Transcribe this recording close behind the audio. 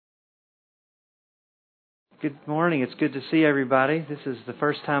Good morning. It's good to see everybody. This is the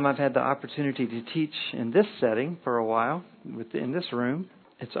first time I've had the opportunity to teach in this setting for a while, in this room.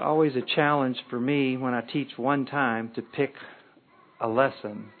 It's always a challenge for me when I teach one time to pick a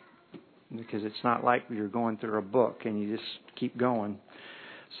lesson, because it's not like you're going through a book and you just keep going.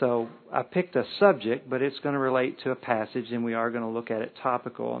 So I picked a subject, but it's going to relate to a passage, and we are going to look at it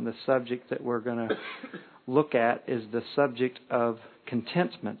topical. And the subject that we're going to look at is the subject of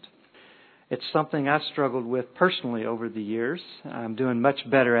contentment. It's something I've struggled with personally over the years. I'm doing much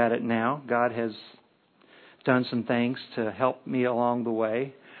better at it now. God has done some things to help me along the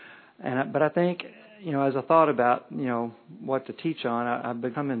way. But I think, as I thought about, what to teach on, I've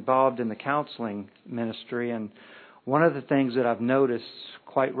become involved in the counseling ministry. And one of the things that I've noticed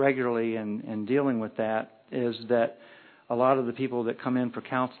quite regularly in dealing with that is that a lot of the people that come in for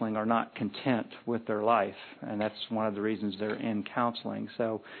counseling are not content with their life. And that's one of the reasons they're in counseling.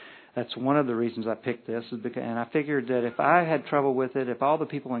 So that's one of the reasons I picked this, and I figured that if I had trouble with it, if all the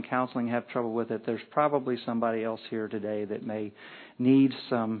people in counseling have trouble with it, there's probably somebody else here today that may need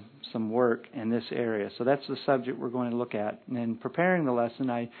some work in this area. So that's the subject we're going to look at. And in preparing the lesson,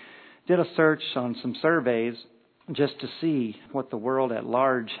 I did a search on some surveys just to see what the world at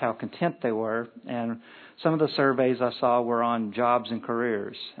large, how content they were. And some of the surveys I saw were on jobs and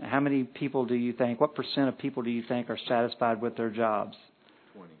careers. How many people do you think, what percent of people do you think are satisfied with their jobs?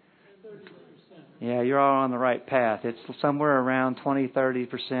 Yeah, you're all on the right path. It's somewhere around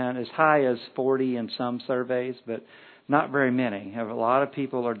 20-30%, as high as 40 in some surveys, but not very many. A lot of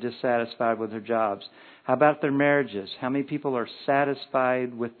people are dissatisfied with their jobs. How about their marriages? How many people are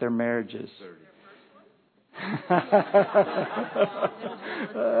satisfied with their marriages?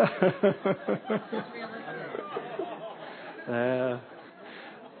 30.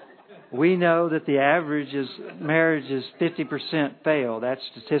 We know that the average marriage is 50% fail. That's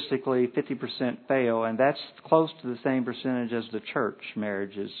statistically 50% fail, and that's close to the same percentage as the church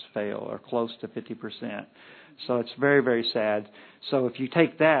marriages fail, or close to 50%. So it's very, very sad. So if you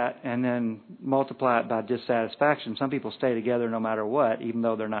take that and then multiply it by dissatisfaction, some people stay together no matter what, even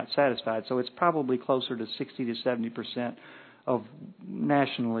though they're not satisfied. So it's probably closer to 60 to 70% of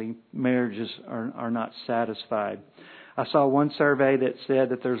nationally marriages are not satisfied. I saw one survey that said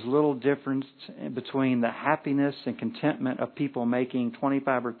that there's little difference between the happiness and contentment of people making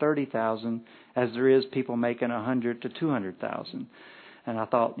 $25,000 or $30,000 as there is people making $100,000 to $200,000. And I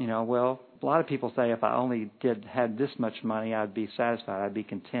thought, well, a lot of people say if I only had this much money, I'd be satisfied, I'd be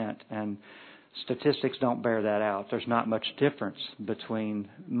content. And statistics don't bear that out. There's not much difference between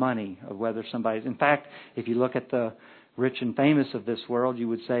money of whether somebody's. In fact, if you look at the rich and famous of this world, you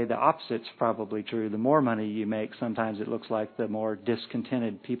would say the opposite's probably true. The more money you make, sometimes it looks like the more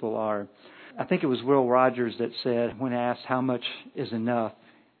discontented people are. I think it was Will Rogers that said, when asked how much is enough,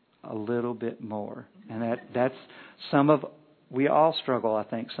 a little bit more. And that's we all struggle, I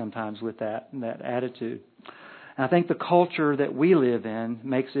think, sometimes with that attitude. And I think the culture that we live in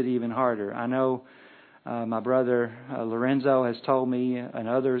makes it even harder. I know my brother Lorenzo has told me, and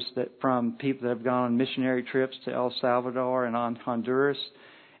others, that from people that have gone on missionary trips to El Salvador and on Honduras,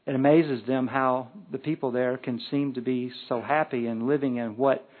 it amazes them how the people there can seem to be so happy and living in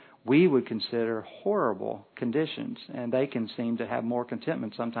what we would consider horrible conditions. And they can seem to have more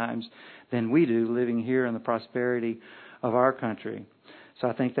contentment sometimes than we do living here in the prosperity of our country. So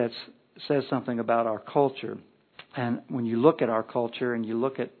I think that says something about our culture. And when you look at our culture and you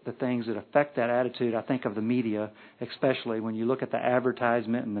look at the things that affect that attitude, I think of the media, especially when you look at the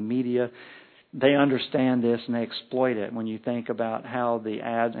advertisement and the media, they understand this and they exploit it. When you think about how the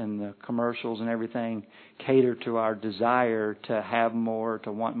ads and the commercials and everything cater to our desire to have more,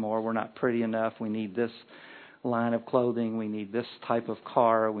 to want more. We're not pretty enough. We need this line of clothing. We need this type of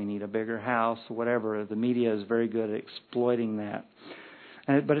car. We need a bigger house, whatever. The media is very good at exploiting that.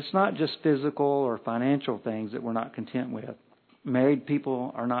 But it's not just physical or financial things that we're not content with. Married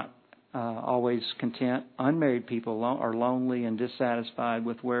people are not always content. Unmarried people are lonely and dissatisfied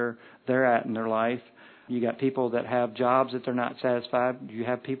with where they're at in their life. You got people that have jobs that they're not satisfied. You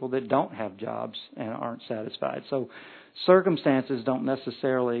have people that don't have jobs and aren't satisfied. So circumstances don't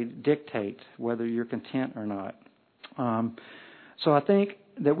necessarily dictate whether you're content or not. So I think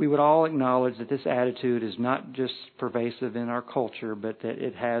that we would all acknowledge that this attitude is not just pervasive in our culture, but that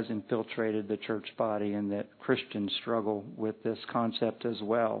it has infiltrated the church body and that Christians struggle with this concept as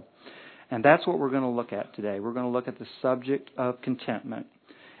well. And that's what we're going to look at today. We're going to look at the subject of contentment.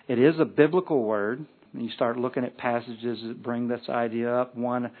 It is a biblical word. You start looking at passages that bring this idea up.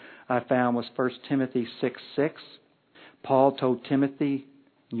 One I found was 1 Timothy 6:6. Paul told Timothy,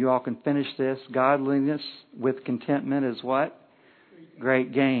 you all can finish this, godliness with contentment is what?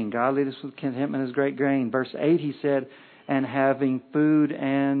 great gain. Godliness with contentment is great gain. Verse 8, he said, and having food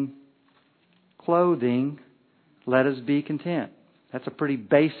and clothing, let us be content. That's a pretty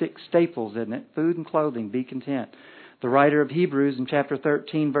basic staples, isn't it? Food and clothing, be content. The writer of Hebrews in chapter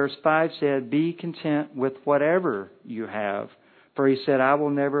 13, verse 5 said, be content with whatever you have. For he said, I will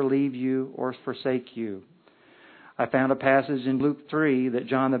never leave you or forsake you. I found a passage in Luke 3 that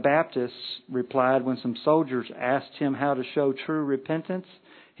John the Baptist replied when some soldiers asked him how to show true repentance.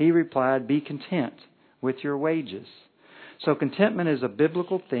 He replied, be content with your wages. So contentment is a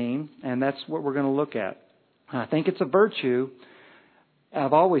biblical theme, and that's what we're going to look at. I think it's a virtue.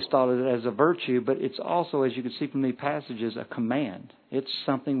 I've always thought of it as a virtue, but it's also, as you can see from the passages, a command. It's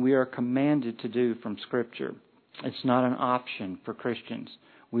something we are commanded to do from Scripture. It's not an option for Christians.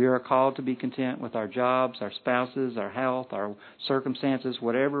 We are called to be content with our jobs, our spouses, our health, our circumstances,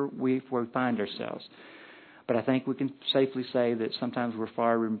 whatever we find ourselves. But I think we can safely say that sometimes we're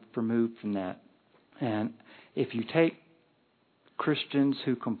far removed from that. And if you take Christians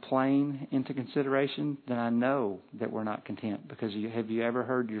who complain into consideration, then I know that we're not content. Because have you ever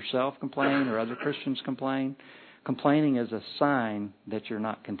heard yourself complain or other Christians complain? Complaining is a sign that you're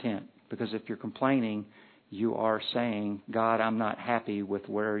not content. Because if you're complaining, you are saying, God, I'm not happy with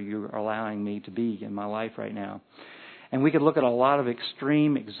where you're allowing me to be in my life right now. And we could look at a lot of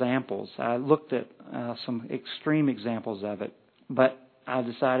extreme examples. I looked at some extreme examples of it, but I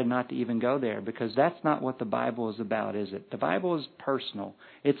decided not to even go there because that's not what the Bible is about, is it? The Bible is personal.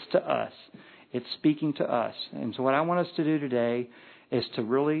 It's to us. It's speaking to us. And so what I want us to do today is to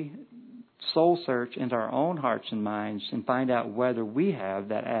really soul search into our own hearts and minds and find out whether we have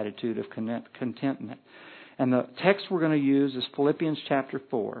that attitude of contentment. And the text we're going to use is Philippians chapter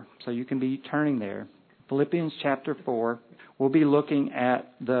 4. So you can be turning there. Philippians chapter 4. We'll be looking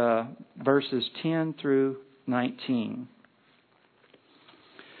at the verses 10 through 19.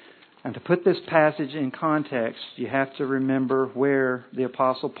 And to put this passage in context, you have to remember where the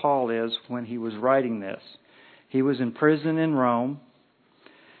Apostle Paul is when he was writing this. He was in prison in Rome.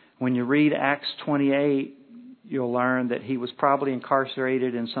 When you read Acts 28, you'll learn that he was probably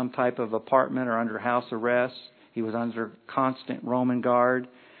incarcerated in some type of apartment or under house arrest. He was under constant Roman guard.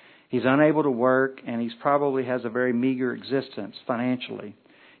 He's unable to work, and he probably has a very meager existence financially.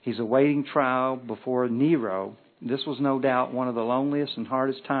 He's awaiting trial before Nero. This was no doubt one of the loneliest and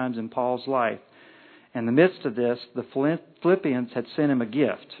hardest times in Paul's life. In the midst of this, the Philippians had sent him a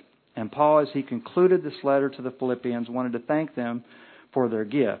gift. And Paul, as he concluded this letter to the Philippians, wanted to thank them for their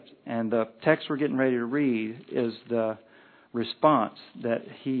gift. And the text we're getting ready to read is the response that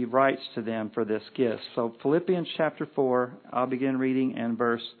he writes to them for this gift. So Philippians chapter 4, I'll begin reading in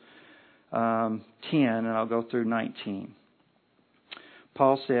verse 10, and I'll go through 19.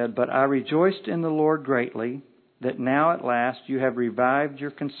 Paul said, "But I rejoiced in the Lord greatly, that now at last you have revived your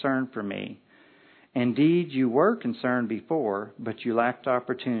concern for me. Indeed, you were concerned before, but you lacked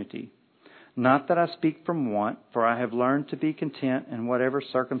opportunity. Not that I speak from want, for I have learned to be content in whatever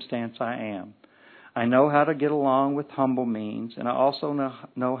circumstance I am. I know how to get along with humble means, and I also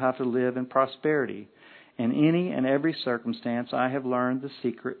know how to live in prosperity. In any and every circumstance I have learned the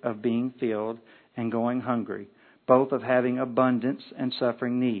secret of being filled and going hungry, both of having abundance and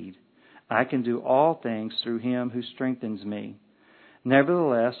suffering need. I can do all things through Him who strengthens me.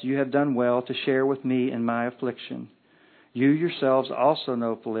 Nevertheless, you have done well to share with me in my affliction. You yourselves also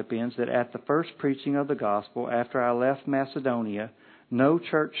know, Philippians, that at the first preaching of the gospel, after I left Macedonia, no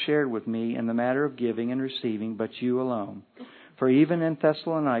church shared with me in the matter of giving and receiving, but you alone. For even in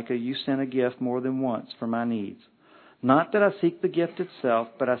Thessalonica you sent a gift more than once for my needs. Not that I seek the gift itself,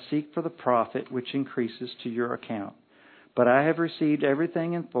 but I seek for the profit which increases to your account. But I have received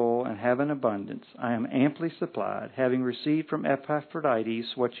everything in full and have an abundance. I am amply supplied, having received from Epaphroditus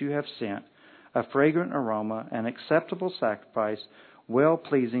what you have sent, a fragrant aroma, an acceptable sacrifice,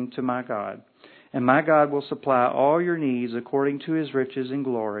 well-pleasing to my God. And my God will supply all your needs according to His riches and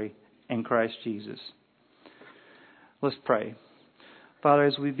glory in Christ Jesus." Let's pray. Father,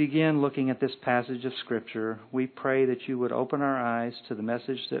 as we begin looking at this passage of Scripture, we pray that you would open our eyes to the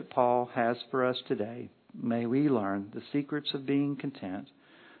message that Paul has for us today. May we learn the secrets of being content,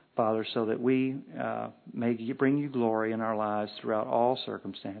 Father, so that we may bring you glory in our lives throughout all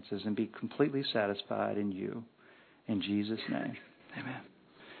circumstances and be completely satisfied in you. In Jesus' name, amen.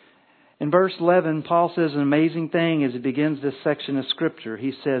 In verse 11, Paul says an amazing thing as he begins this section of Scripture.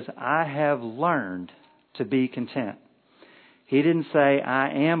 He says, I have learned to be content. He didn't say, I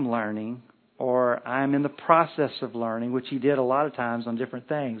am learning, or I'm in the process of learning, which he did a lot of times on different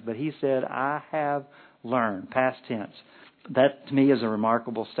things. But he said, I have learned, past tense. That, to me, is a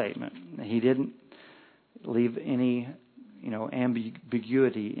remarkable statement. He didn't leave any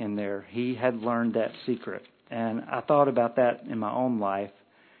ambiguity in there. He had learned that secret. And I thought about that in my own life.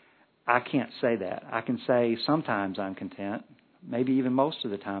 I can't say that. I can say sometimes I'm content. Maybe even most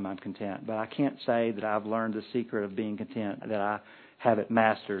of the time I'm content. But I can't say that I've learned the secret of being content, that I have it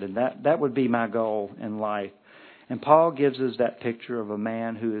mastered. And that would be my goal in life. And Paul gives us that picture of a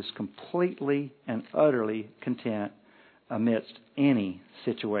man who is completely and utterly content amidst any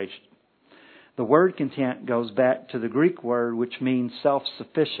situation. The word content goes back to the Greek word which means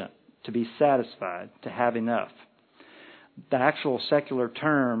self-sufficient, to be satisfied, to have enough. The actual secular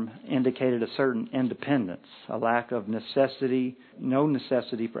term indicated a certain independence, a lack of necessity, no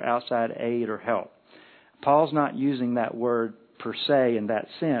necessity for outside aid or help. Paul's not using that word per se in that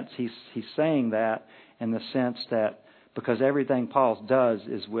sense. He's saying that in the sense that because everything Paul does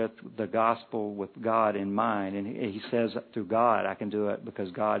is with the gospel, with God in mind. And he says, through God, I can do it because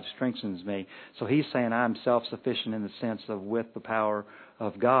God strengthens me. So he's saying I'm self-sufficient in the sense of with the power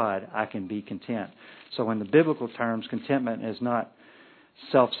of God, I can be content. So in the biblical terms, contentment is not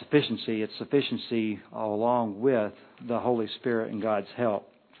self-sufficiency. It's sufficiency along with the Holy Spirit and God's help.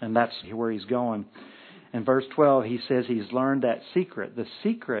 And that's where he's going. In verse 12, he says he's learned that secret. The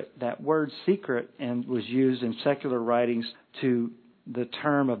secret, that word secret, and was used in secular writings to the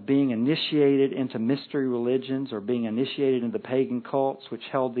term of being initiated into mystery religions or being initiated into pagan cults, which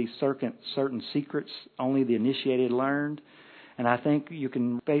held these certain secrets only the initiated learned. And I think you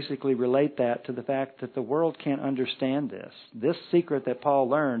can basically relate that to the fact that the world can't understand this. This secret that Paul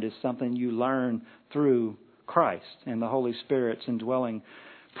learned is something you learn through Christ and the Holy Spirit's indwelling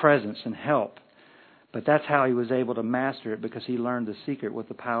presence and help. But that's how he was able to master it, because he learned the secret with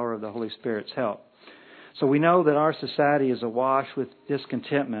the power of the Holy Spirit's help. So we know that our society is awash with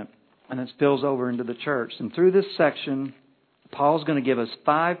discontentment, and it spills over into the church. And through this section, Paul's going to give us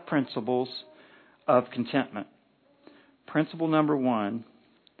 5 principles of contentment. Principle number 1,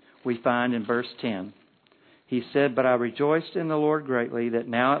 we find in verse 10. He said, "But I rejoiced in the Lord greatly that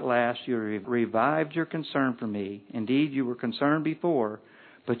now at last you have revived your concern for me. Indeed, you were concerned before,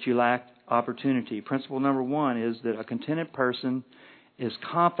 but you lacked opportunity." Principle number 1 is that a contented person is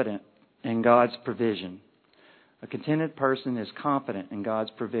confident in God's provision. A contented person is confident in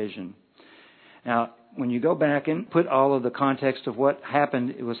God's provision. Now, when you go back and put all of the context of what happened,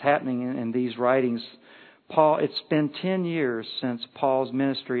 it was happening in these writings, it's been 10 years since Paul's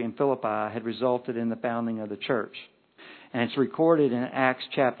ministry in Philippi had resulted in the founding of the church. And it's recorded in Acts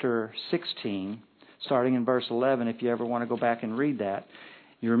chapter 16, starting in verse 11, if you ever want to go back and read that.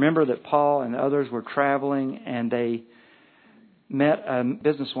 You remember that Paul and others were traveling, and they met a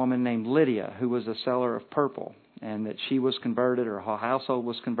businesswoman named Lydia, who was a seller of purple, and that she was converted, her whole household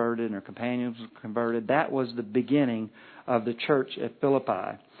was converted, and her companions were converted. That was the beginning of the church at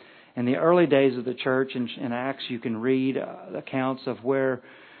Philippi. In the early days of the church, in Acts, you can read accounts of where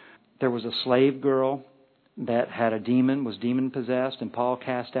there was a slave girl that had a demon, was demon-possessed, and Paul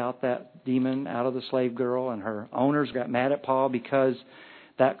cast out that demon out of the slave girl, and her owners got mad at Paul because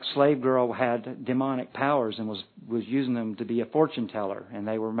that slave girl had demonic powers and was using them to be a fortune teller, and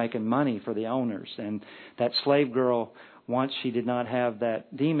they were making money for the owners. And that slave girl, once she did not have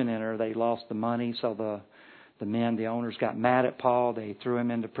that demon in her, they lost the money. So the owners got mad at Paul. They threw him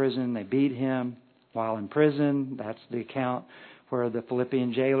into prison. They beat him while in prison. That's the account where the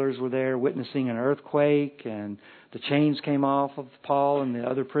Philippian jailers were there witnessing an earthquake, and the chains came off of Paul and the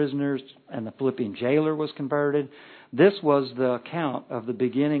other prisoners, and the Philippian jailer was converted. This was the account of the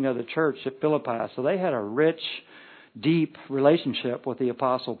beginning of the church at Philippi. So they had a rich, deep relationship with the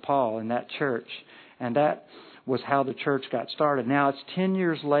Apostle Paul in that church. And that was how the church got started. Now it's 10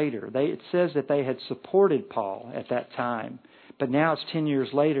 years later. It says that they had supported Paul at that time. But now it's 10 years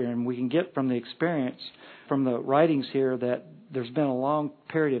later, and we can get from the experience, from the writings here, that there's been a long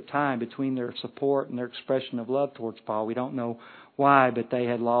period of time between their support and their expression of love towards Paul. We don't know why, but they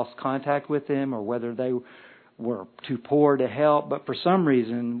had lost contact with him, or whether they were too poor to help. But for some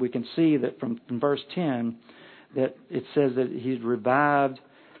reason, we can see that from verse 10 that it says that he's revived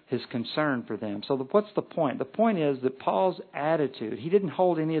his concern for them. So what's the point? The point is that Paul's attitude, he didn't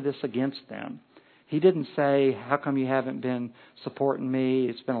hold any of this against them. He didn't say, "How come you haven't been supporting me?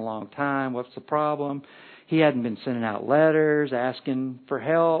 It's been a long time. What's the problem?" He hadn't been sending out letters asking for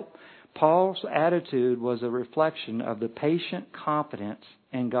help. Paul's attitude was a reflection of the patient confidence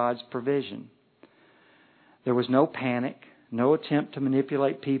in God's provision. There was no panic, no attempt to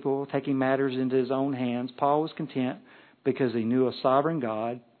manipulate people, taking matters into his own hands. Paul was content because he knew a sovereign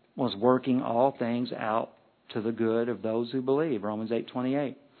God was working all things out to the good of those who believe. Romans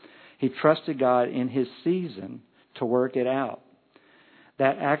 8:28. He trusted God in his season to work it out.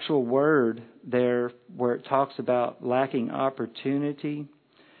 That actual word there where it talks about lacking opportunity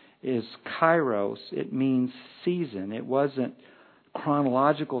is kairos. It means season. It wasn't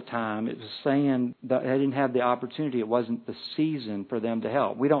chronological time. It was saying that they didn't have the opportunity. It wasn't the season for them to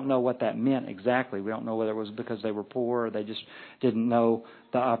help. We don't know what that meant exactly. We don't know whether it was because they were poor or they just didn't know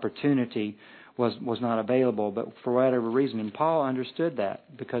the opportunity was not available. But for whatever reason, and Paul understood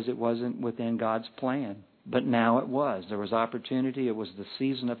that because it wasn't within God's plan. But now it was. There was opportunity. It was the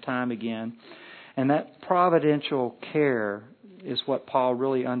season of time again. And that providential care is what Paul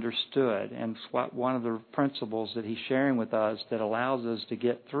really understood. And it's what one of the principles that he's sharing with us that allows us to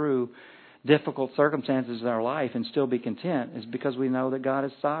get through difficult circumstances in our life and still be content is because we know that God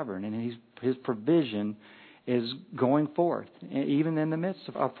is sovereign and His provision is going forth, even in the midst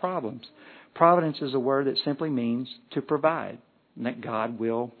of problems. Providence is a word that simply means to provide, and that God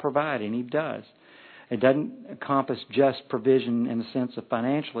will provide, and He does. It doesn't encompass just provision in the sense of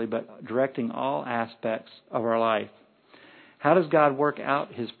financially, but directing all aspects of our life. How does God work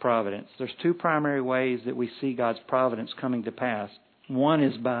out His providence? There's two primary ways that we see God's providence coming to pass. One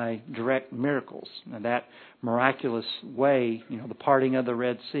is by direct miracles. Now that miraculous way, the parting of the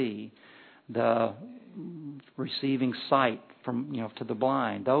Red Sea, the receiving sight from, to the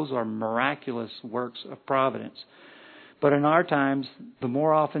blind. Those are miraculous works of providence. But in our times, the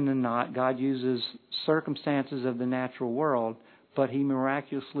more often than not, God uses circumstances of the natural world, but He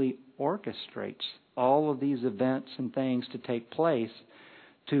miraculously orchestrates all of these events and things to take place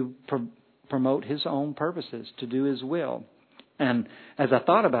to promote His own purposes, to do His will. And as I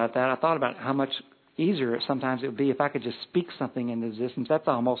thought about that, I thought about how much easier sometimes it would be if I could just speak something into existence. That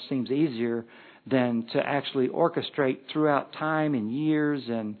almost seems easier than to actually orchestrate throughout time and years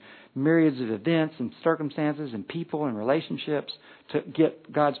and myriads of events and circumstances and people and relationships to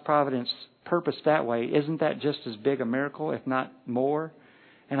get God's providence purpose that way. Isn't that just as big a miracle, if not more?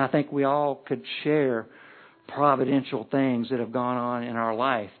 And I think we all could share providential things that have gone on in our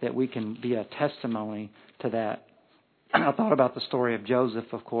life that we can be a testimony to that. I thought about the story of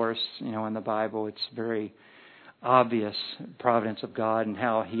Joseph, of course, in the Bible. It's very obvious providence of God and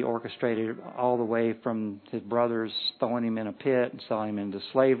how He orchestrated all the way from his brothers throwing him in a pit and selling him into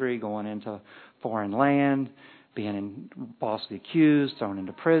slavery, going into foreign land, being falsely accused, thrown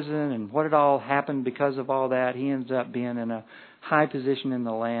into prison, and what had all happened because of all that. He ends up being in a high position in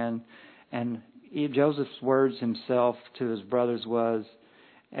the land. And Joseph's words himself to his brothers was,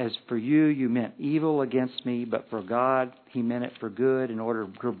 "As for you, you meant evil against me, but for God, He meant it for good in order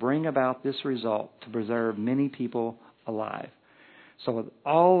to bring about this result, to preserve many people alive." So with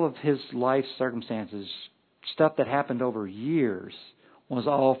all of his life circumstances, stuff that happened over years, was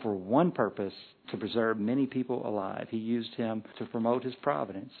all for one purpose, to preserve many people alive. He used him to promote His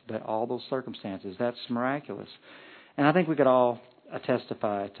providence, but all those circumstances, that's miraculous. And I think we could all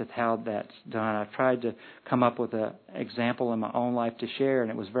testify to how that's done. I've tried to come up with an example in my own life to share,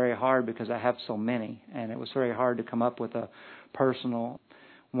 and it was very hard because I have so many, and it was very hard to come up with a personal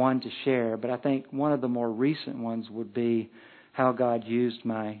one to share. But I think one of the more recent ones would be how God used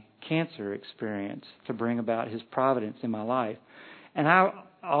my cancer experience to bring about His providence in my life. And I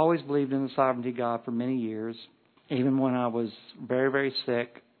always believed in the sovereignty of God for many years. Even when I was very, very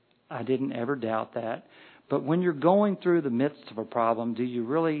sick, I didn't ever doubt that. But when you're going through the midst of a problem, do you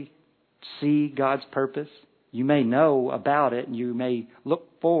really see God's purpose? You may know about it and you may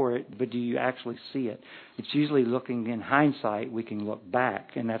look for it, but do you actually see it? It's usually looking in hindsight, we can look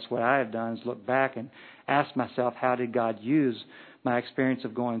back. And that's what I have done, is look back and ask myself, how did God use my experience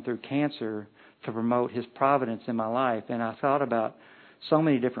of going through cancer to promote His providence in my life? And I thought about so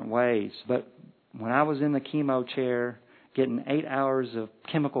many different ways. But when I was in the chemo chair, getting 8 hours of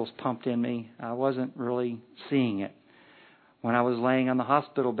chemicals pumped in me, I wasn't really seeing it. When I was laying on the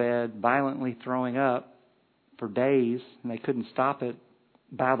hospital bed, violently throwing up for days, and they couldn't stop it.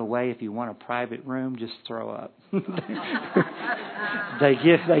 By the way, if you want a private room, just throw up. They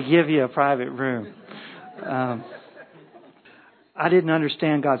give you a private room. I didn't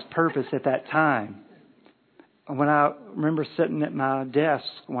understand God's purpose at that time. When I remember sitting at my desk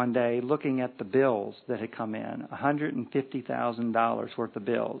one day looking at the bills that had come in, $150,000 worth of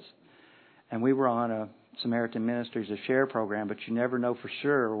bills. And we were on a Samaritan Ministries a share program, but you never know for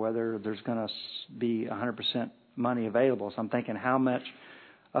sure whether there's going to be 100% money available. So I'm thinking, how much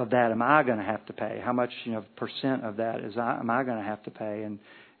of that am I going to have to pay? How much percent of that am I going to have to pay? And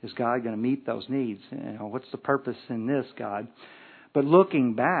is God going to meet those needs? What's the purpose in this, God? But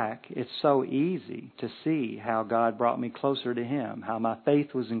looking back, it's so easy to see how God brought me closer to Him, how my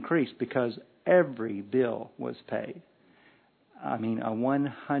faith was increased because every bill was paid. I mean,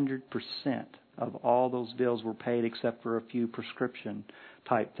 100% of all those bills were paid except for a few prescription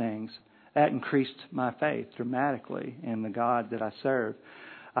type things. That increased my faith dramatically in the God that I serve.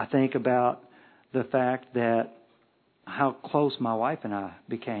 I think about the fact that how close my wife and I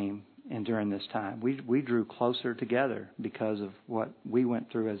became during this time. We drew closer together because of what we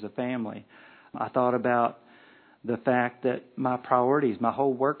went through as a family. I thought about the fact that my priorities, my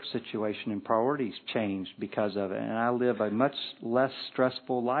whole work situation and priorities changed because of it. And I live a much less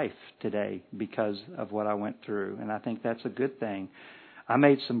stressful life today because of what I went through. And I think that's a good thing. I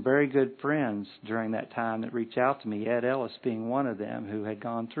made some very good friends during that time that reached out to me, Ed Ellis being one of them, who had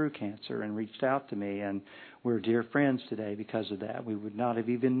gone through cancer and reached out to me. And we're dear friends today because of that. We would not have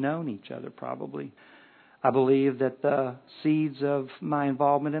even known each other probably. I believe that the seeds of my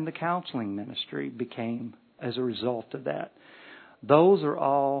involvement in the counseling ministry became as a result of that. Those are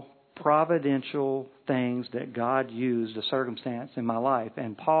all providential things that God used, a circumstance in my life.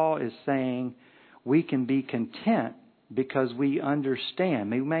 And Paul is saying we can be content because we understand.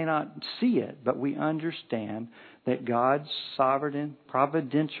 We may not see it, but we understand that God's sovereign,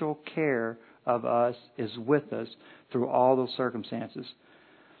 providential care of us is with us through all those circumstances.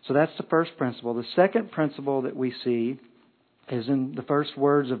 So that's the first principle. The second principle that we see is in the first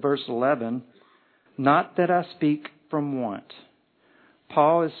words of verse 11, not that I speak from want.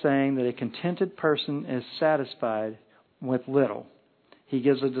 Paul is saying that a contented person is satisfied with little. He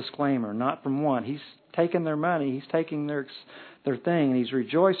gives a disclaimer, not from want. He's taking their money, he's taking their thing, and he's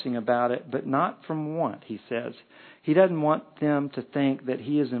rejoicing about it, but not from want, he says. He doesn't want them to think that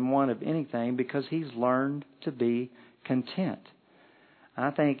he is in want of anything because he's learned to be content. I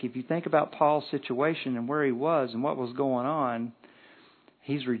think if you think about Paul's situation and where he was and what was going on,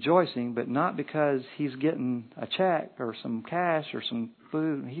 he's rejoicing, but not because he's getting a check or some cash or some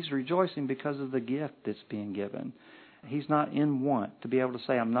food. He's rejoicing because of the gift that's being given. He's not in want. To be able to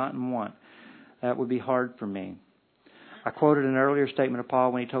say, I'm not in want, that would be hard for me. I quoted an earlier statement of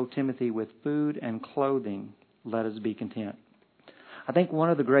Paul when he told Timothy, with food and clothing, let us be content. I think one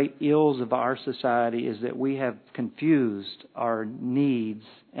of the great ills of our society is that we have confused our needs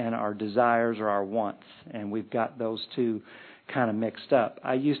and our desires or our wants, and we've got those two kind of mixed up.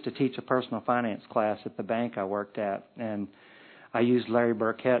 I used to teach a personal finance class at the bank I worked at, and I used Larry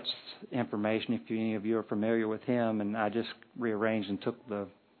Burkett's information, if any of you are familiar with him, and I just rearranged and took the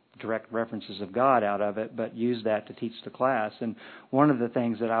direct references of God out of it, but used that to teach the class. And one of the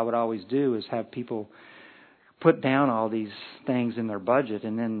things that I would always do is have people put down all these things in their budget,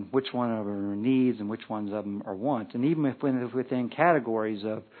 and then which one of them are needs and which ones of them are wants. And even if within categories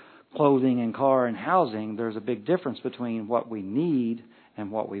of clothing and car and housing, there's a big difference between what we need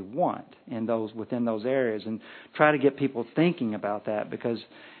and what we want within those areas, and try to get people thinking about that because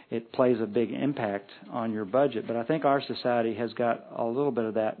it plays a big impact on your budget. But I think our society has got a little bit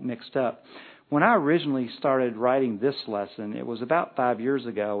of that mixed up. When I originally started writing this lesson, it was about 5 years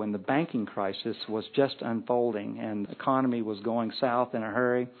ago, and the banking crisis was just unfolding, and the economy was going south in a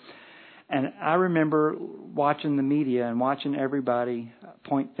hurry. And I remember watching the media and watching everybody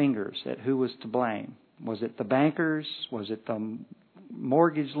point fingers at who was to blame. Was it the bankers? Was it the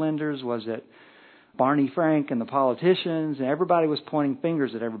mortgage lenders? Was it Barney Frank and the politicians? And everybody was pointing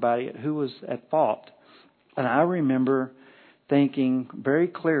fingers at everybody at who was at fault. And I remember thinking very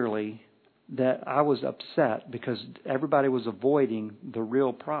clearly that I was upset because everybody was avoiding the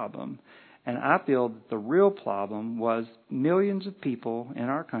real problem. And I feel that the real problem was millions of people in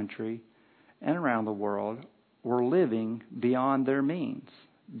our country and around the world were living beyond their means,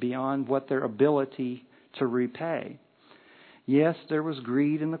 beyond what their ability to repay. Yes, there was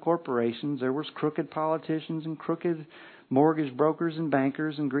greed in the corporations. There was crooked politicians and crooked mortgage brokers and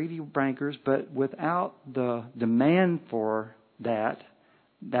bankers and greedy bankers. But without the demand for that,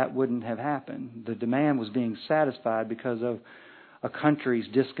 that wouldn't have happened. The demand was being satisfied because of a country's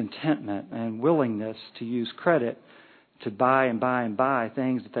discontentment and willingness to use credit to buy and buy and buy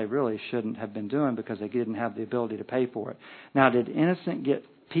things that they really shouldn't have been doing because they didn't have the ability to pay for it. Now, did innocent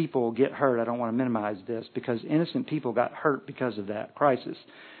people get hurt? I don't want to minimize this because innocent people got hurt because of that crisis.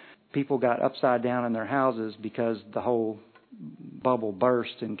 People got upside down in their houses because the whole bubble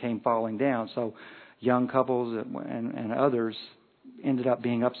burst and came falling down. So young couples and others ended up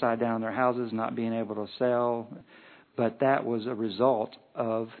being upside down in their houses, not being able to sell. But that was a result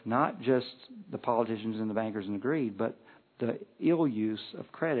of not just the politicians and the bankers and the greed, but the ill use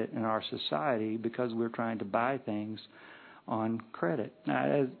of credit in our society because we're trying to buy things on credit.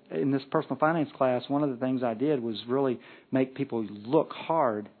 Now, in this personal finance class, one of the things I did was really make people look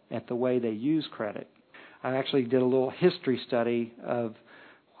hard at the way they use credit. I actually did a little history study of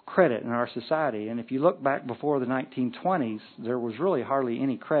credit in our society. And if you look back before the 1920s, there was really hardly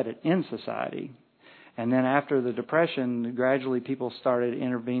any credit in society. And then after the Depression, gradually people started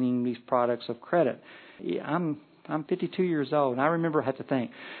intervening these products of credit. I'm 52 years old, and I remember I had to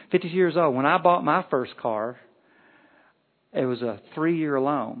think, 52 years old, when I bought my first car, it was a 3-year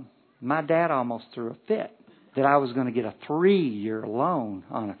loan. My dad almost threw a fit that I was going to get a 3-year loan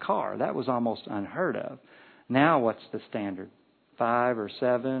on a car. That was almost unheard of. Now what's the standard? 5 or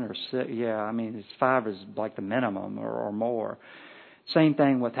 7 or 6? Yeah, I mean, it's 5 is like the minimum or more. Same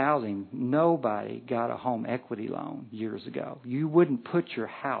thing with housing. Nobody got a home equity loan years ago. You wouldn't put your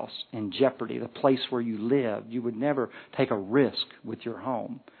house in jeopardy, the place where you live. You would never take a risk with your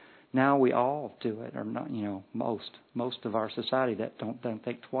home. Now we all do it, or not. Most of our society that don't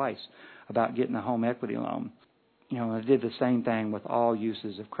think twice about getting a home equity loan. I did the same thing with all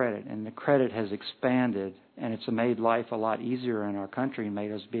uses of credit, and the credit has expanded, and it's made life a lot easier in our country and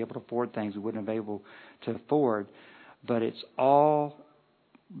made us be able to afford things we wouldn't have been able to afford. But it's all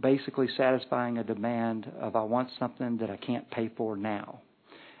basically satisfying a demand of I want something that I can't pay for now.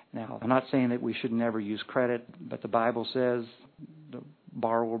 Now, I'm not saying that we should never use credit, but the Bible says the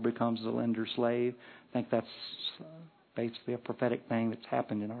borrower becomes the lender's slave. I think that's basically a prophetic thing that's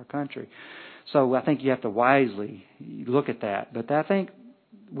happened in our country. So I think you have to wisely look at that. But I think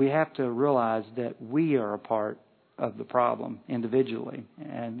we have to realize that we are a part of the problem individually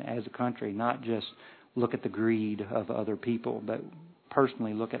and as a country, not just look at the greed of other people, but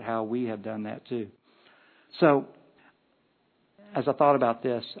personally look at how we have done that too. So as I thought about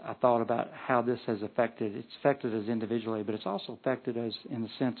this, I thought about how this has affected us individually, but it's also affected us in the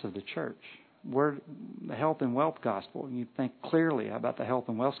sense of the church. The health and wealth gospel, you think clearly about the health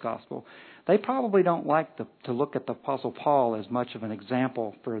and wealth gospel, they probably don't like to look at the Apostle Paul as much of an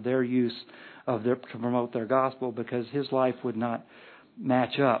example for their use to promote their gospel, because his life would not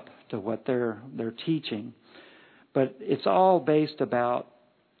match up to what they're teaching. But it's all based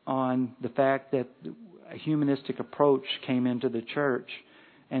on the fact that a humanistic approach came into the church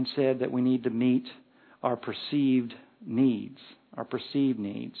and said that we need to meet our perceived needs.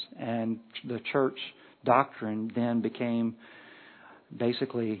 And the church doctrine then became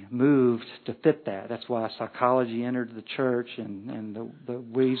basically moved to fit that. That's why psychology entered the church, and the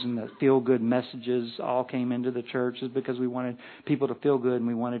reason that feel-good messages all came into the church is because we wanted people to feel good and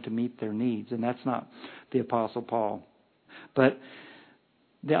we wanted to meet their needs. And that's not the Apostle Paul. But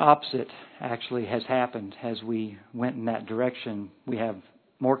the opposite actually has happened as we went in that direction. We have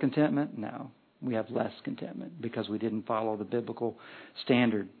more contentment now. We have less contentment because we didn't follow the biblical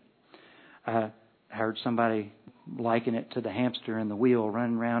standard. I heard somebody liken it to the hamster in the wheel,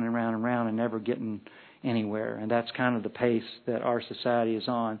 running round and round and round and never getting anywhere. And that's kind of the pace that our society is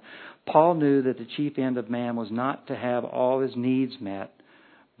on. Paul knew that the chief end of man was not to have all his needs met,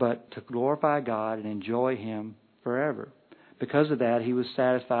 but to glorify God and enjoy Him forever. Because of that, he was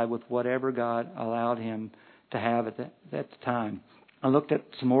satisfied with whatever God allowed him to have at the time. I looked at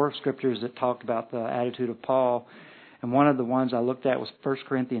some more scriptures that talked about the attitude of Paul, and one of the ones I looked at was 1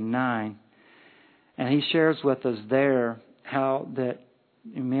 Corinthians 9. And he shares with us there how that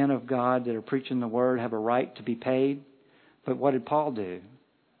men of God that are preaching the Word have a right to be paid. But what did Paul do?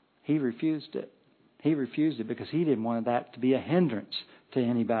 He refused it. He refused it because he didn't want that to be a hindrance to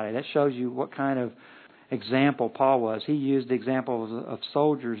anybody. That shows you what kind of example Paul was. He used the example of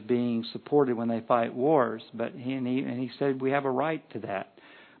soldiers being supported when they fight wars, but he said we have a right to that.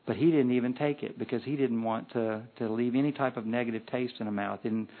 But he didn't even take it because he didn't want to leave any type of negative taste in the mouth.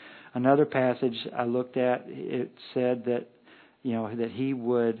 In another passage I looked at, it said that that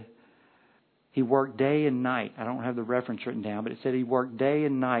he worked day and night. I don't have the reference written down, but it said he worked day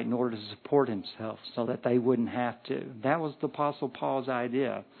and night in order to support himself so that they wouldn't have to. That was the Apostle Paul's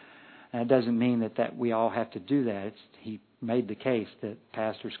idea. And it doesn't mean that we all have to do that. He made the case that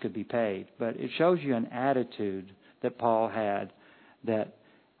pastors could be paid. But it shows you an attitude that Paul had, that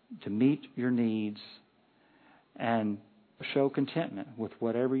to meet your needs and show contentment with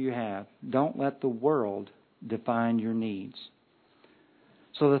whatever you have. Don't let the world define your needs.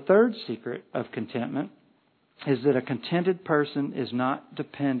 So the third secret of contentment is that a contented person is not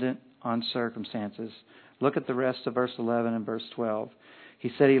dependent on circumstances. Look at the rest of verse 11 and verse 12.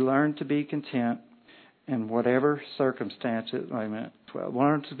 He said he learned to be content in whatever circumstances. 12.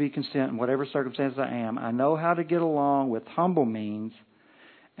 Learn to be content in whatever circumstances I am. I know how to get along with humble means,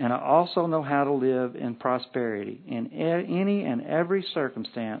 and I also know how to live in prosperity. In any and every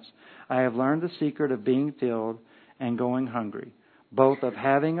circumstance, I have learned the secret of being filled and going hungry, both of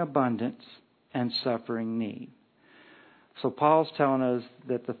having abundance and suffering need. So Paul's telling us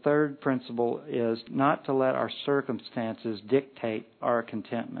that the third principle is not to let our circumstances dictate our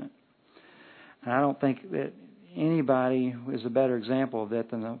contentment. And I don't think that anybody is a better example of it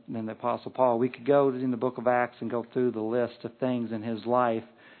than the Apostle Paul. We could go in the book of Acts and go through the list of things in his life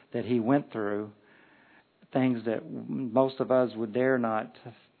that he went through, things that most of us would dare not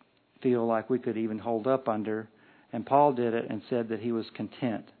feel like we could even hold up under. And Paul did it and said that he was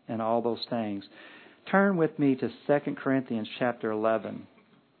content in all those things. Turn with me to 2 Corinthians chapter 11.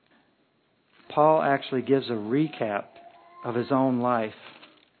 Paul actually gives a recap of his own life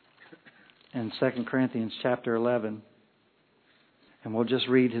in 2 Corinthians chapter 11. And we'll just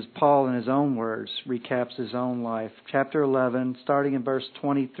read Paul in his own words, recaps his own life. Chapter 11, starting in verse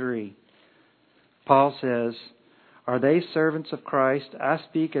 23. Paul says, "Are they servants of Christ? I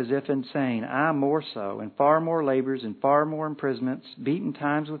speak as if insane. I more so, in far more labors, in far more imprisonments, beaten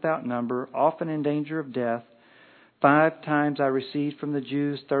times without number, often in danger of death. 5 times I received from the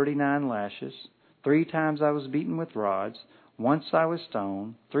Jews 39 lashes. 3 times I was beaten with rods. Once I was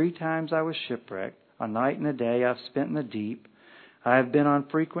stoned. 3 times I was shipwrecked. A night and a day I've spent in the deep. I have been on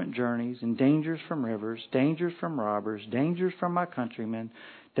frequent journeys, in dangers from rivers, dangers from robbers, dangers from my countrymen,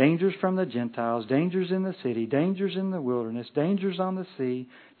 dangers from the Gentiles, dangers in the city, dangers in the wilderness, dangers on the sea,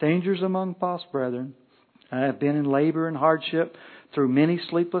 dangers among false brethren. I have been in labor and hardship through many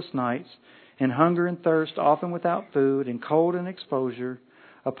sleepless nights, in hunger and thirst, often without food, in cold and exposure.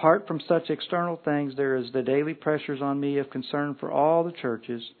 Apart from such external things, there is the daily pressures on me of concern for all the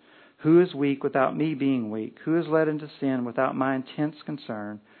churches. Who is weak without me being weak? Who is led into sin without my intense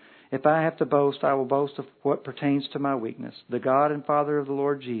concern? If I have to boast, I will boast of what pertains to my weakness. The God and Father of the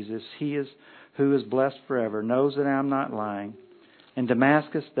Lord Jesus, He is who is blessed forever, knows that I am not lying. In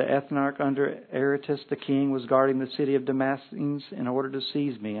Damascus, the ethnarch under Aretas the king was guarding the city of Damascus in order to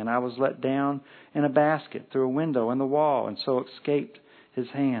seize me, and I was let down in a basket through a window in the wall, and so escaped his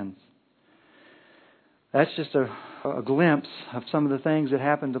hands." That's just a glimpse of some of the things that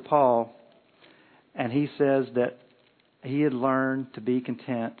happened to Paul, and he says that he had learned to be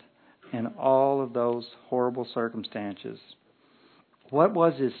content in all of those horrible circumstances. What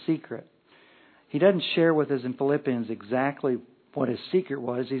was his secret? He doesn't share with us in Philippians exactly what his secret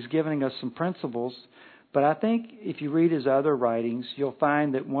was. He's giving us some principles. But I think if you read his other writings, you'll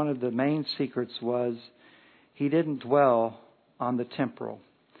find that one of the main secrets was he didn't dwell on the temporal.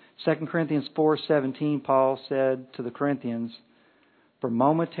 2 Corinthians 4:17, Paul said to the Corinthians, "For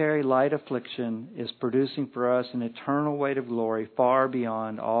momentary light affliction is producing for us an eternal weight of glory far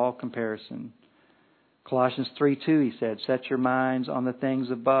beyond all comparison." Colossians 3:2, he said, "Set your minds on the things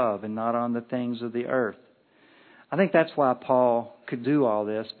above and not on the things of the earth." I think that's why Paul could do all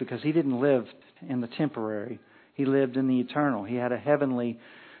this, because he didn't live in the temporary. He lived in the eternal. He had a heavenly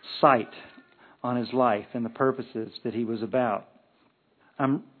sight on his life and the purposes that he was about.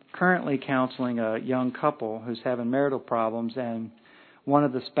 I'm currently counseling a young couple who's having marital problems, and one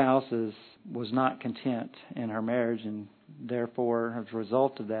of the spouses was not content in her marriage, and therefore, as a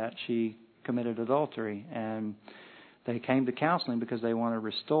result of that, she committed adultery. And they came to counseling because they want to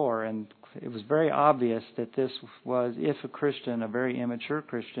restore. And it was very obvious that this was, if a Christian, a very immature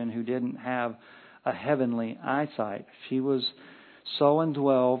Christian who didn't have a heavenly eyesight. She was so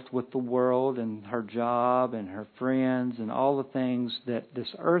indwelled with the world and her job and her friends and all the things that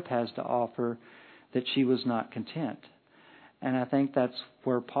this earth has to offer that she was not content. And I think that's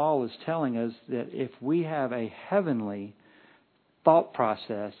where Paul is telling us that if we have a heavenly thought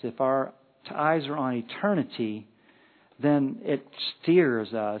process, if our eyes are on eternity, then it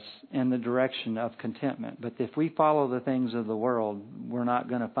steers us in the direction of contentment. But if we follow the things of the world, we're not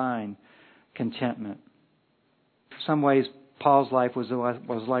going to find contentment. In some ways, Paul's life was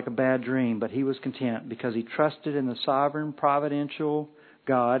like a bad dream, but he was content because he trusted in the sovereign, providential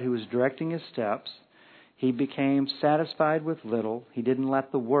God who was directing his steps. He became satisfied with little. He didn't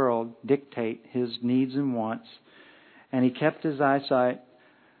let the world dictate his needs and wants. And he kept his eyesight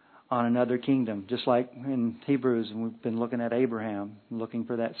on another kingdom, just like in Hebrews, and we've been looking at Abraham, looking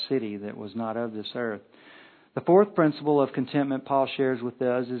for that city that was not of this earth. The fourth principle of contentment Paul shares with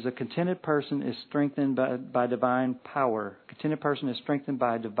us is a contented person is strengthened by divine power. A contented person is strengthened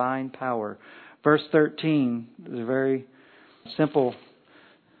by divine power. Verse 13 is a very simple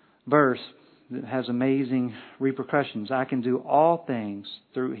verse that has amazing repercussions. I can do all things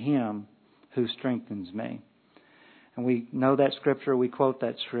through Him who strengthens me. And we know that Scripture, we quote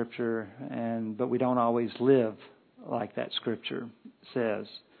that Scripture, but we don't always live like that Scripture says.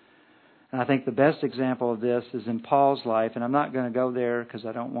 And I think the best example of this is in Paul's life, and I'm not going to go there because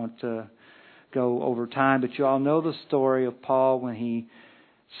I don't want to go over time, but you all know the story of Paul when he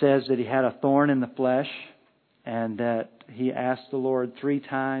says that he had a thorn in the flesh and that he asked the Lord 3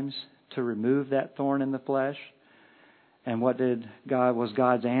 times to remove that thorn in the flesh. And what was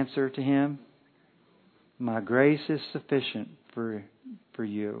God's answer to him? My grace is sufficient for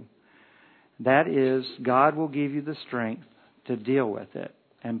you. That is, God will give you the strength to deal with it.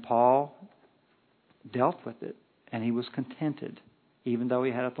 And Paul dealt with it, and he was contented, even though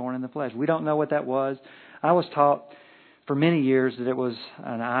he had a thorn in the flesh. We don't know what that was. I was taught for many years that it was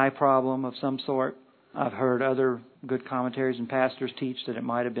an eye problem of some sort. I've heard other good commentaries and pastors teach that it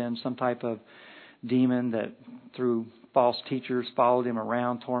might have been some type of demon that through false teachers followed him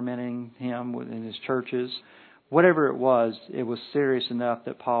around, tormenting him in his churches. Whatever it was serious enough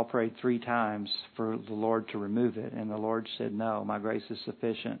that Paul prayed 3 times for the Lord to remove it. And the Lord said, no, my grace is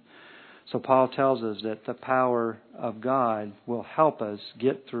sufficient. So Paul tells us that the power of God will help us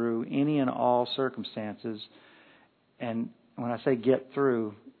get through any and all circumstances. And when I say get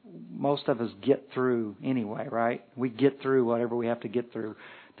through, most of us get through anyway, right? We get through whatever we have to get through.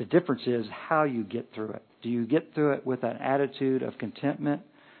 The difference is how you get through it. Do you get through it with an attitude of contentment?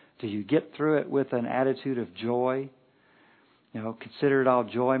 Do you get through it with an attitude of joy? Consider it all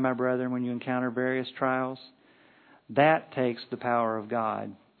joy, my brethren, when you encounter various trials. That takes the power of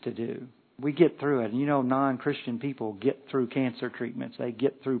God to do. We get through it. And non-Christian people get through cancer treatments. They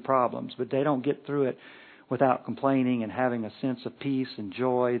get through problems, but they don't get through it without complaining and having a sense of peace and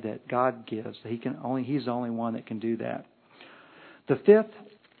joy that God gives. He's the only one that can do that. The 5th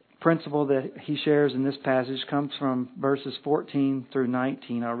principle that he shares in this passage comes from verses 14 through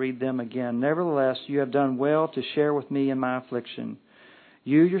 19. I'll read them again. Nevertheless, you have done well to share with me in my affliction.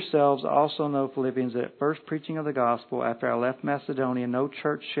 You yourselves also know, Philippians, that at first preaching of the gospel, after I left Macedonia, no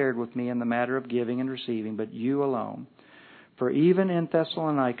church shared with me in the matter of giving and receiving, but you alone. For even in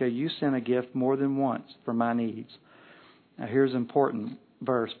Thessalonica, you sent a gift more than once for my needs. Now here's an important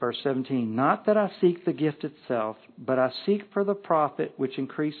verse 17. Not that I seek the gift itself, but I seek for the profit which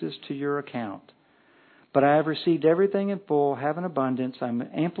increases to your account. But I have received everything in full, have an abundance, I am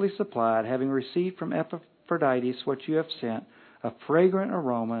amply supplied, having received from Epaphroditus what you have sent, a fragrant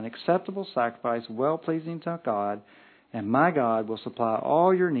aroma, an acceptable sacrifice, well-pleasing to God, and my God will supply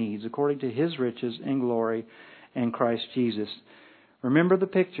all your needs according to His riches in glory in Christ Jesus. Remember the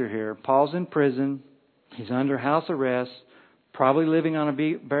picture here. Paul's in prison. He's under house arrest, probably living on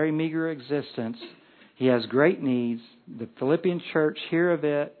a very meager existence. He has great needs. The Philippian church hear of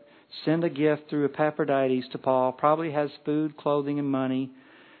it, send a gift through Epaphroditus to Paul, probably has food, clothing, and money.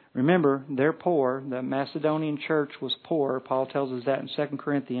 Remember, they're poor. The Macedonian church was poor. Paul tells us that in 2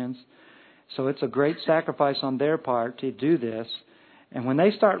 Corinthians. So it's a great sacrifice on their part to do this. And when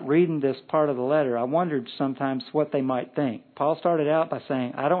they start reading this part of the letter, I wondered sometimes what they might think. Paul started out by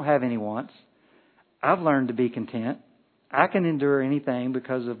saying, I don't have any wants. I've learned to be content. I can endure anything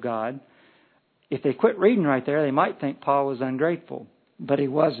because of God. If they quit reading right there, they might think Paul was ungrateful. But he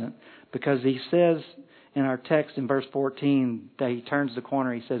wasn't. Because he says in our text in verse 14 that he turns the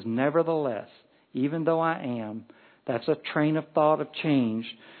corner. He says, nevertheless, even though I am, that's a train of thought of change.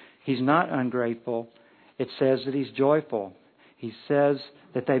 He's not ungrateful. It says that he's joyful. He says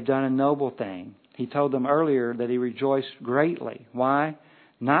that they've done a noble thing. He told them earlier that he rejoiced greatly. Why?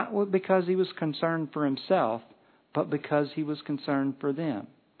 Not because he was concerned for himself, but because he was concerned for them.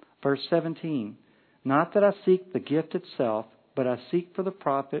 Verse 17, not that I seek the gift itself, but I seek for the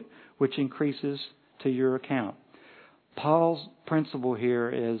profit which increases to your account. Paul's principle here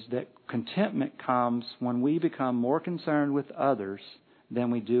is that contentment comes when we become more concerned with others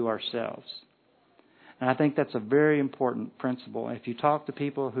than we do ourselves. And I think that's a very important principle. If you talk to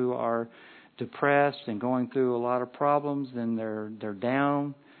people who are depressed and going through a lot of problems, then they're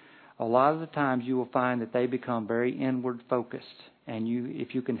down. A lot of the times you will find that they become very inward focused. And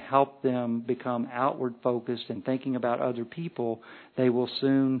if you can help them become outward focused and thinking about other people, they will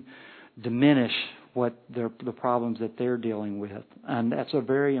soon diminish the problems that they're dealing with. And that's a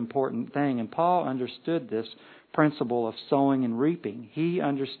very important thing. And Paul understood this principle of sowing and reaping. He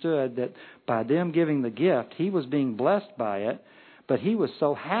understood that by them giving the gift, he was being blessed by it, but he was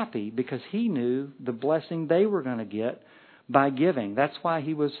so happy because he knew the blessing they were going to get by giving. That's why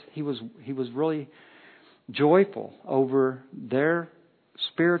he was really joyful over their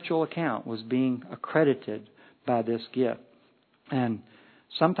spiritual account was being accredited by this gift. And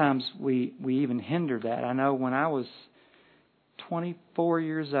sometimes we even hinder that. I know when I was 24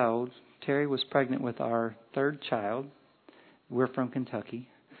 years old, Terry was pregnant with our 3rd child. We're from Kentucky.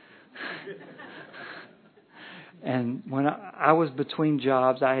 And when I was between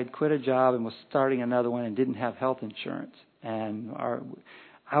jobs, I had quit a job and was starting another one and didn't have health insurance. And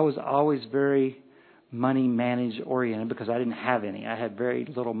I was always very money manage oriented because I didn't have any. I had very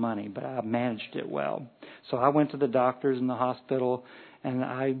little money, but I managed it well. So I went to the doctors in the hospital and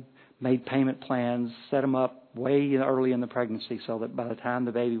I made payment plans, set them up way early in the pregnancy so that by the time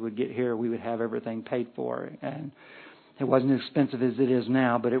the baby would get here, we would have everything paid for. And it wasn't as expensive as it is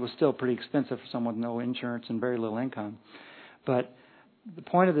now, but it was still pretty expensive for someone with no insurance and very little income. But the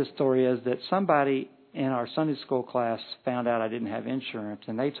point of this story is that somebody in our Sunday school class found out I didn't have insurance,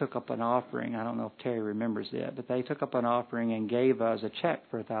 and they took up an offering. I don't know if Terry remembers it, but they took up an offering and gave us a check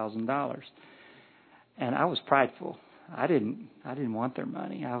for $1,000. And I was prideful. I didn't want their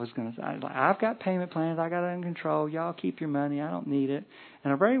money. I was going to say, I've got payment plans. I got it under control. Y'all keep your money. I don't need it.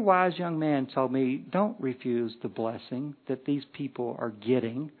 And a very wise young man told me, don't refuse the blessing that these people are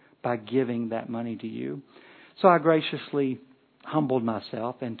getting by giving that money to you. So I graciously humbled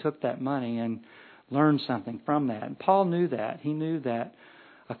myself and took that money and learned something from that. And Paul knew that. He knew that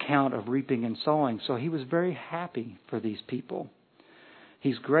account of reaping and sowing. So he was very happy for these people.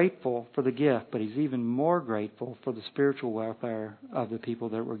 He's grateful for the gift, but he's even more grateful for the spiritual welfare of the people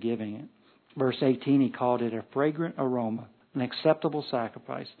that were giving it. Verse 18, he called it a fragrant aroma, an acceptable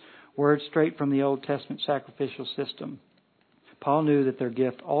sacrifice. Words straight from the Old Testament sacrificial system. Paul knew that their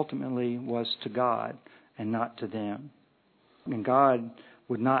gift ultimately was to God and not to them. And God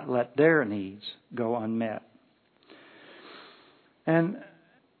would not let their needs go unmet. And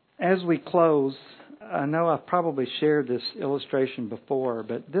as we close, I know I've probably shared this illustration before,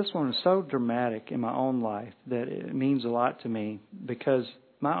 but this one is so dramatic in my own life that it means a lot to me because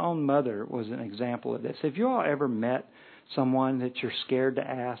my own mother was an example of this. Have you all ever met someone that you're scared to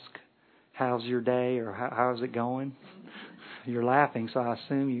ask, how's your day or how's it going? You're laughing, so I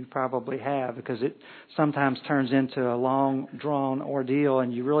assume you probably have, because it sometimes turns into a long, drawn ordeal,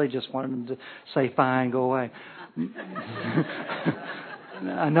 and you really just want them to say, fine, go away.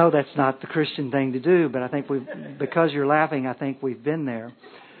 I know that's not the Christian thing to do, but I think because you're laughing, I think we've been there.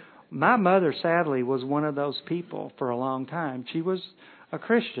 My mother, sadly, was one of those people for a long time. She was a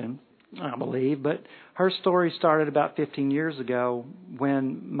Christian, I believe, but her story started about 15 years ago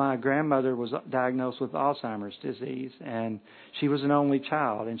when my grandmother was diagnosed with Alzheimer's disease, and she was an only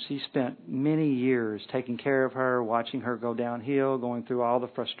child, and she spent many years taking care of her, watching her go downhill, going through all the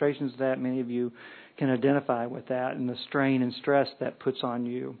frustrations that many of you can identify with that and the strain and stress that puts on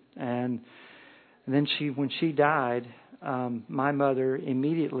you. And then when she died, my mother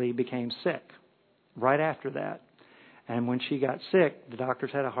immediately became sick right after that. And when she got sick, the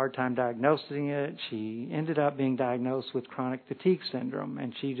doctors had a hard time diagnosing it. She ended up being diagnosed with chronic fatigue syndrome,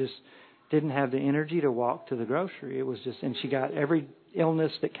 and she just didn't have the energy to walk to the grocery. It was just, and she got every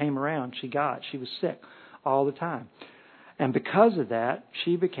illness that came around. She was sick all the time. And because of that,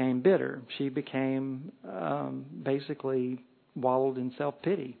 she became bitter. She became basically wallowed in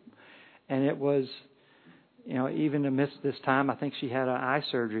self-pity. And it was, even amidst this time, I think she had an eye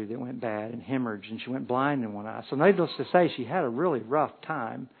surgery that went bad and hemorrhage, and she went blind in one eye. So needless to say, she had a really rough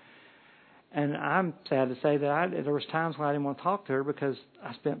time. And I'm sad to say that there was times when I didn't want to talk to her because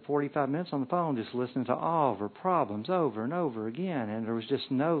I spent 45 minutes on the phone just listening to all of her problems over and over again. And there was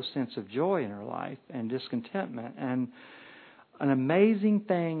just no sense of joy in her life and discontentment. And an amazing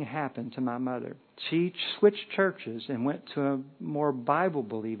thing happened to my mother. She switched churches and went to a more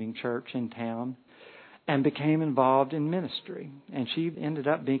Bible-believing church in town and became involved in ministry. And she ended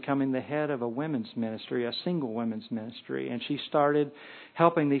up becoming the head of a women's ministry, a single women's ministry. And she started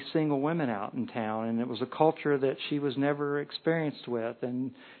helping these single women out in town. And it was a culture that she was never experienced with,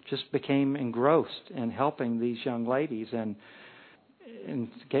 and just became engrossed in helping these young ladies. And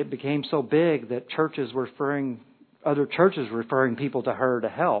it became so big that other churches were referring people to her to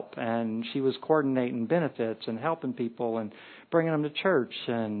help. And she was coordinating benefits and helping people and bringing them to church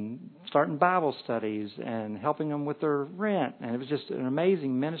and starting Bible studies and helping them with their rent. And it was just an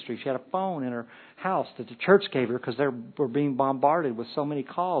amazing ministry. She had a phone in her house that the church gave her because they were being bombarded with so many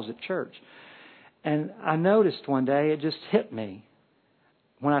calls at church. And I noticed one day, it just hit me.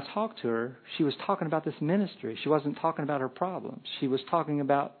 When I talked to her, she was talking about this ministry. She wasn't talking about her problems. She was talking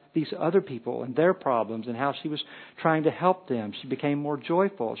about these other people and their problems and how she was trying to help them. She became more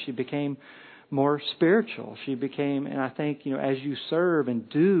joyful. She became more spiritual. She became, and I think, as you serve and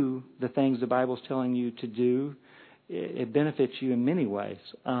do the things the Bible's telling you to do, it benefits you in many ways.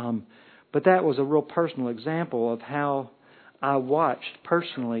 But that was a real personal example of how I watched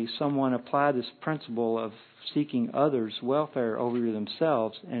personally someone apply this principle of seeking others' welfare over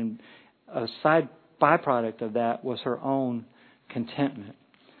themselves, and a side byproduct of that was her own contentment.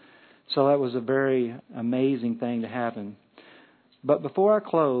 So that was a very amazing thing to happen. But before I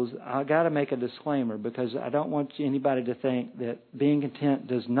close, I got to make a disclaimer, because I don't want anybody to think that being content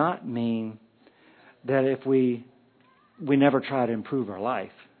does not mean that if we never try to improve our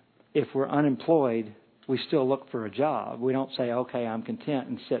life. If we're unemployed, we still look for a job. We don't say, okay, I'm content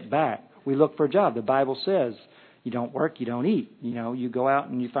and sit back. We look for a job. The Bible says you don't work, you don't eat. You go out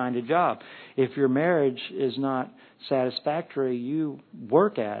and you find a job. If your marriage is not satisfactory, you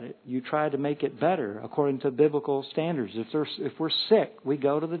work at it. You try to make it better according to biblical standards. If we're sick, we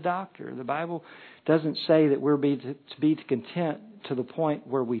go to the doctor. The Bible doesn't say that we're to be content to the point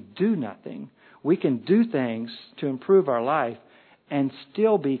where we do nothing. We can do things to improve our life and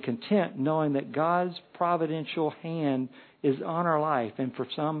still be content knowing that God's providential hand is on our life. And for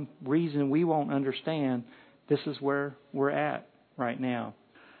some reason we won't understand, this is where we're at right now.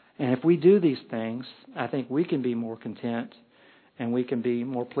 And if we do these things, I think we can be more content and we can be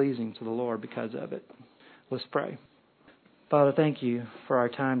more pleasing to the Lord because of it. Let's pray. Father, thank you for our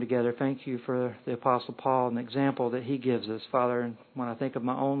time together. Thank you for the Apostle Paul and the example that he gives us. Father, when I think of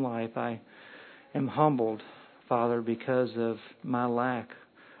my own life, I am humbled, Father, because of my lack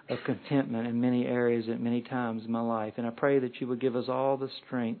of contentment in many areas at many times in my life. And I pray that you would give us all the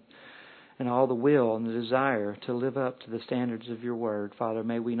strength and all the will and the desire to live up to the standards of your word. Father,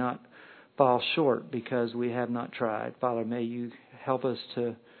 may we not fall short because we have not tried. Father, may you help us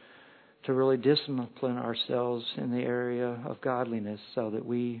to really discipline ourselves in the area of godliness so that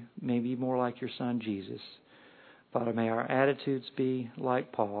we may be more like your Son, Jesus. Father, may our attitudes be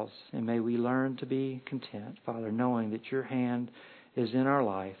like Paul's, and may we learn to be content, Father, knowing that your hand is in our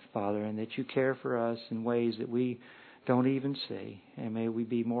life, Father, and that you care for us in ways that we don't even see. And may we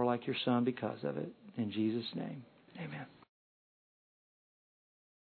be more like your Son because of it. In Jesus' name, amen.